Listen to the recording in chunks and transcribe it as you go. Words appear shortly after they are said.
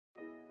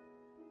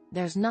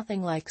There's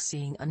nothing like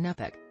seeing an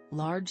epic,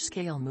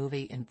 large-scale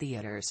movie in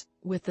theaters,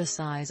 with the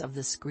size of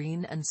the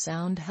screen and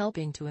sound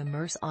helping to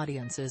immerse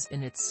audiences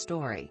in its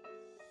story.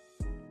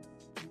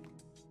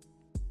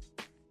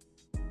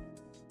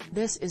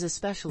 This is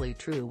especially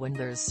true when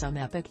there's some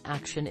epic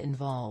action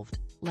involved,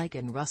 like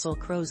in Russell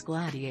Crowe's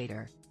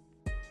Gladiator.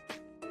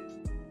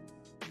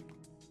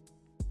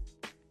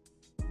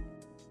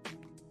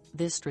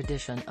 This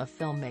tradition of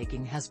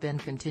filmmaking has been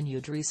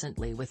continued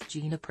recently with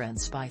Gina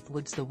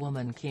Prince-Bythewood's The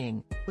Woman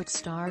King, which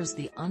stars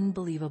the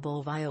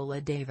unbelievable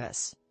Viola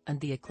Davis, and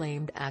the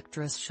acclaimed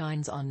actress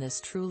shines on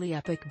this truly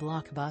epic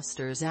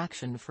blockbuster's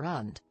action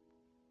front.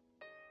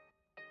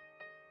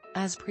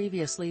 As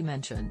previously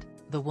mentioned,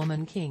 The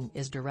Woman King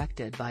is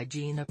directed by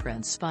Gina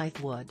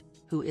Prince-Bythewood,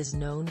 who is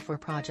known for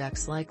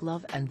projects like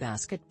Love and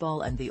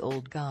Basketball and The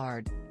Old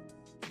Guard.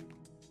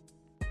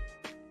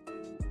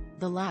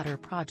 The latter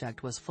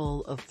project was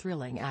full of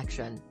thrilling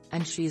action,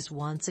 and she's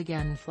once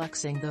again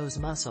flexing those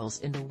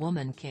muscles in The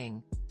Woman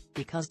King.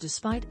 Because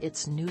despite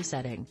its new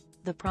setting,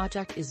 the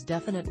project is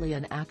definitely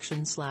an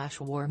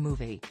action/war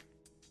movie.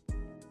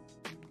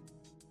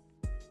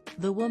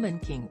 The Woman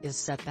King is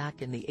set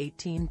back in the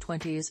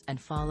 1820s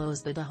and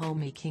follows the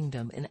Dahomey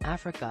Kingdom in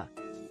Africa.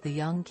 The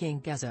young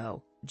King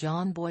Ghezo,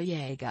 John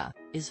Boyega,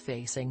 is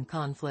facing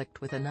conflict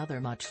with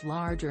another much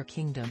larger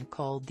kingdom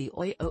called the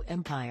Oyo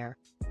Empire.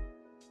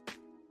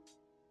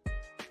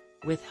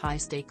 With high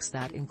stakes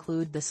that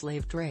include the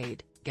slave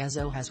trade,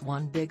 Ghezo has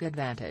one big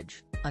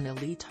advantage: an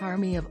elite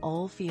army of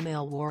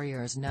all-female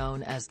warriors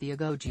known as the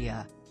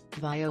Agojie.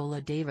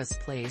 Viola Davis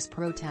plays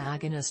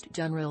protagonist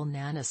General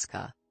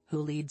Nanisca,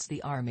 who leads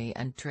the army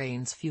and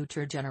trains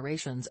future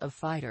generations of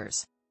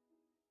fighters.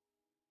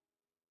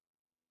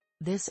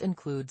 This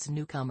includes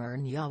newcomer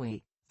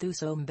Nawi,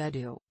 Thuso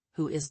Mbedu,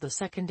 who is the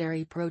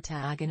secondary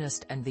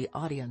protagonist and the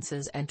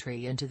audience's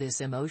entry into this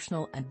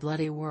emotional and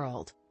bloody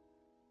world.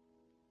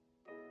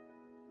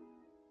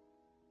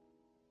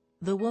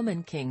 The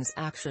Woman King's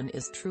action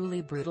is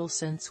truly brutal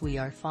since we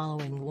are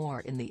following war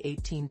in the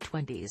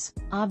 1820s.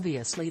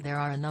 Obviously there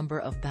are a number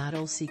of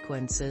battle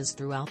sequences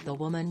throughout The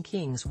Woman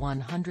King's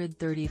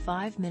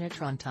 135-minute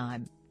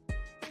runtime,